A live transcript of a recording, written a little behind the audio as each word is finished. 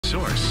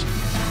source.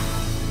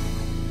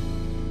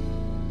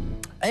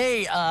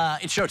 Hey,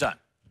 it's showtime.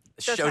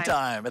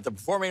 Showtime At the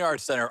Performing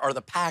Arts Center, or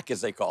the PAC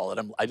as they call it.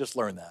 I just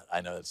learned that.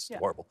 I know it's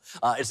horrible.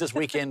 It's this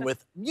weekend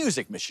with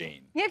Music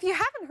Machine. Yeah, if you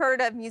haven't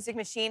heard of Music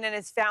Machine and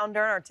its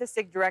founder and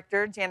artistic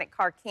director, Janet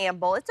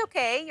Carr-Campbell, it's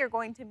okay. You're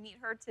going to meet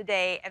her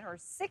today and her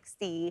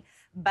 60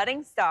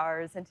 budding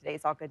stars in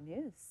today's All Good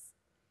News.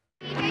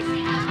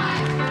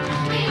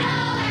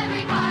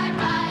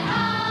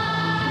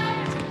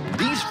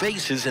 These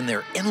faces and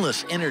their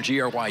endless energy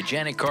are why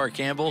Janet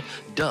Carr-Campbell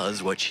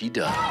does what she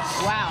does.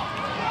 Wow.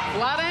 A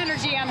lot of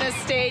energy on this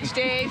stage,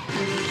 Dave.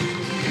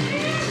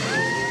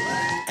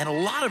 And a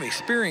lot of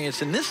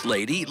experience in this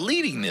lady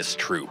leading this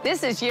troupe.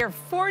 This is year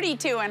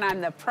 42, and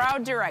I'm the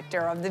proud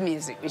director of the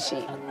Music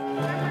Machine.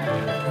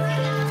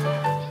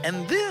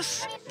 And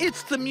this,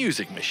 it's the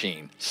Music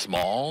Machine.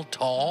 Small,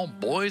 tall,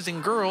 boys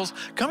and girls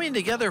coming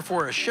together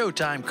for a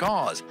Showtime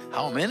cause.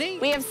 How many?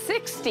 We have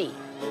 60.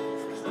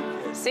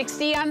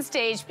 60 on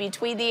stage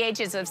between the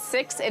ages of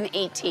 6 and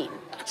 18.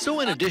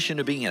 So in addition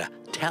to being a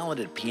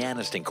talented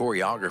pianist and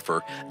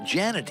choreographer,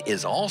 Janet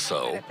is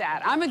also... At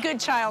that. I'm a good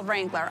child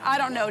wrangler. I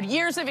don't know,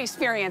 years of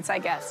experience, I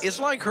guess. It's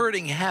like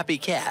herding happy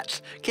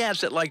cats.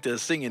 Cats that like to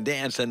sing and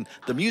dance. And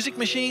the Music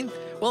Machine,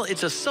 well,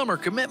 it's a summer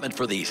commitment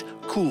for these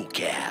cool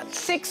cats.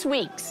 6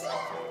 weeks.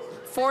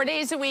 4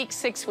 days a week,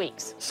 6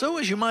 weeks. So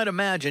as you might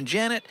imagine,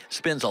 Janet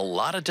spends a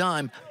lot of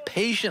time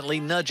patiently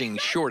nudging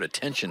short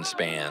attention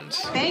spans.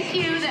 Thank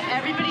you.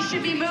 Everybody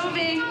should be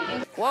moving.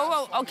 Whoa,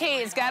 whoa.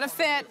 Okay, it's got to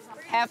fit.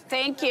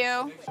 Thank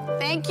you.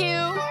 Thank you.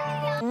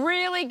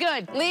 Really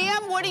good.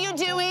 Liam, what are you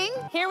doing?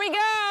 Here we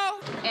go.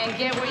 And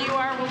get where you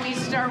are when we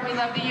start. We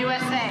love the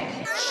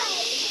USA.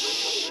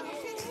 Shh.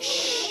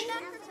 Shh.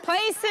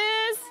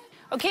 Places.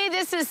 Okay,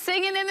 this is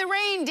Singing in the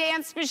Rain,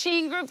 Dance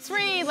Machine Group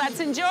 3. Let's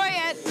enjoy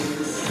it.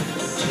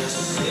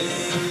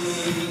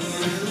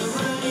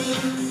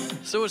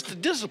 So it's the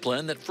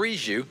discipline that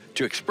frees you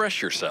to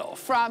express yourself.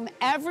 From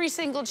every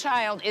single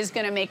child is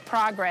going to make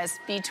progress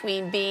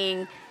between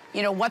being,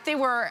 you know, what they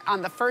were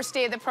on the first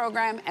day of the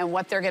program and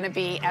what they're going to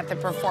be at the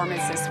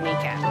performance this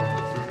weekend.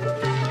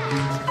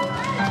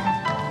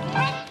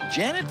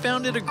 Janet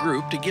founded a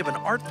group to give an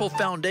artful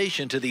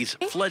foundation to these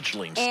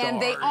fledgling stars.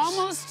 And they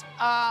almost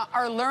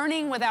are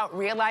learning without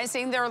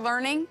realizing they're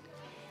learning,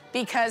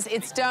 because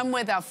it's done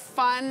with a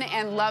fun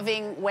and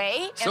loving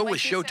way. So with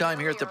Showtime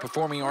here at the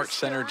Performing Arts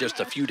Center just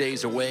a few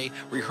days away,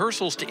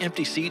 rehearsals to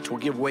empty seats will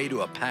give way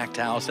to a packed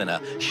house and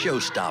a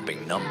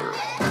show-stopping number.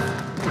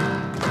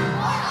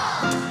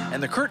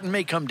 And the curtain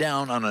may come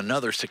down on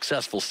another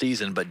successful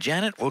season, but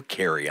Janet will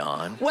carry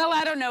on. Well,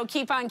 I don't know.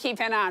 Keep on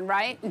keeping on,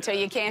 right? Until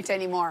you can't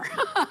anymore.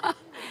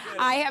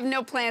 I have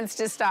no plans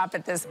to stop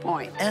at this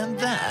point. And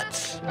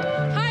that's...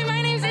 Hi,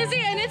 my name's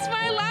Izzy, and it's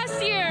my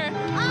last year.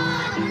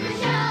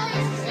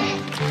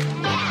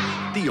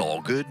 The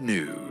All Good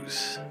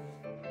News.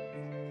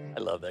 I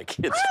love that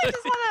kid. I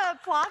just want to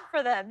applaud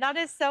for them. That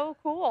is so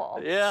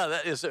cool. Yeah,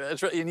 that's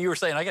right. And you were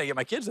saying, I got to get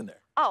my kids in there.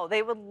 Oh,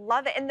 they would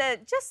love it. And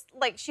just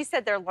like she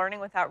said, they're learning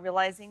without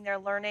realizing they're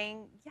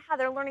learning. Yeah,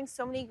 they're learning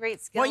so many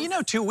great skills. Well, you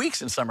know, 2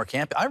 weeks in summer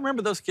camp. I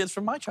remember those kids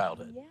from my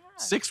childhood. Yeah.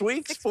 6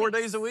 weeks, 4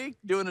 days a week,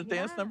 doing a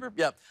dance number.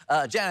 Yeah.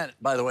 Janet,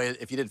 by the way,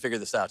 if you didn't figure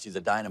this out, she's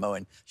a dynamo,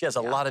 and she has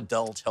a lot of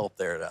adult help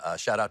there.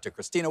 Shout out to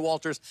Christina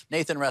Walters,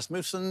 Nathan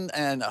Rasmussen,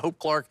 and Hope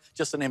Clark,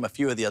 just to name a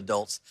few of the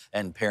adults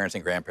and parents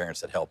and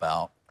grandparents that help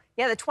out.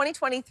 Yeah, the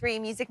 2023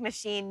 Music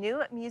Machine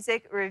New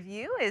Music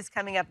Review is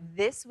coming up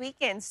this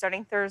weekend,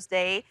 starting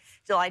Thursday,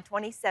 July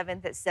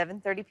 27th at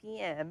 7:30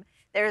 p.m.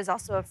 There is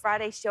also a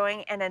Friday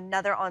showing and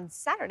another on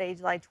Saturday,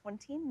 July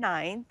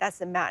 29th.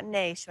 That's a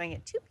matinee showing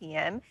at 2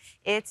 p.m.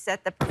 It's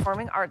at the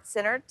Performing Arts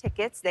Center.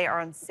 Tickets, they are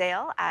on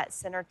sale at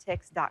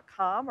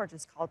centertix.com or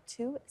just call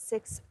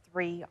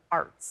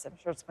 263-ARTS. I'm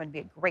sure it's going to be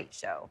a great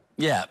show.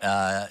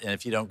 Yeah, and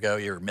if you don't go,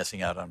 you're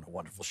missing out on a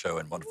wonderful show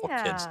and wonderful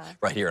kids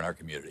right here in our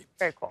community.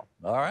 Very cool.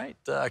 All right,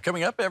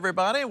 coming up,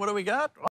 everybody, what do we got?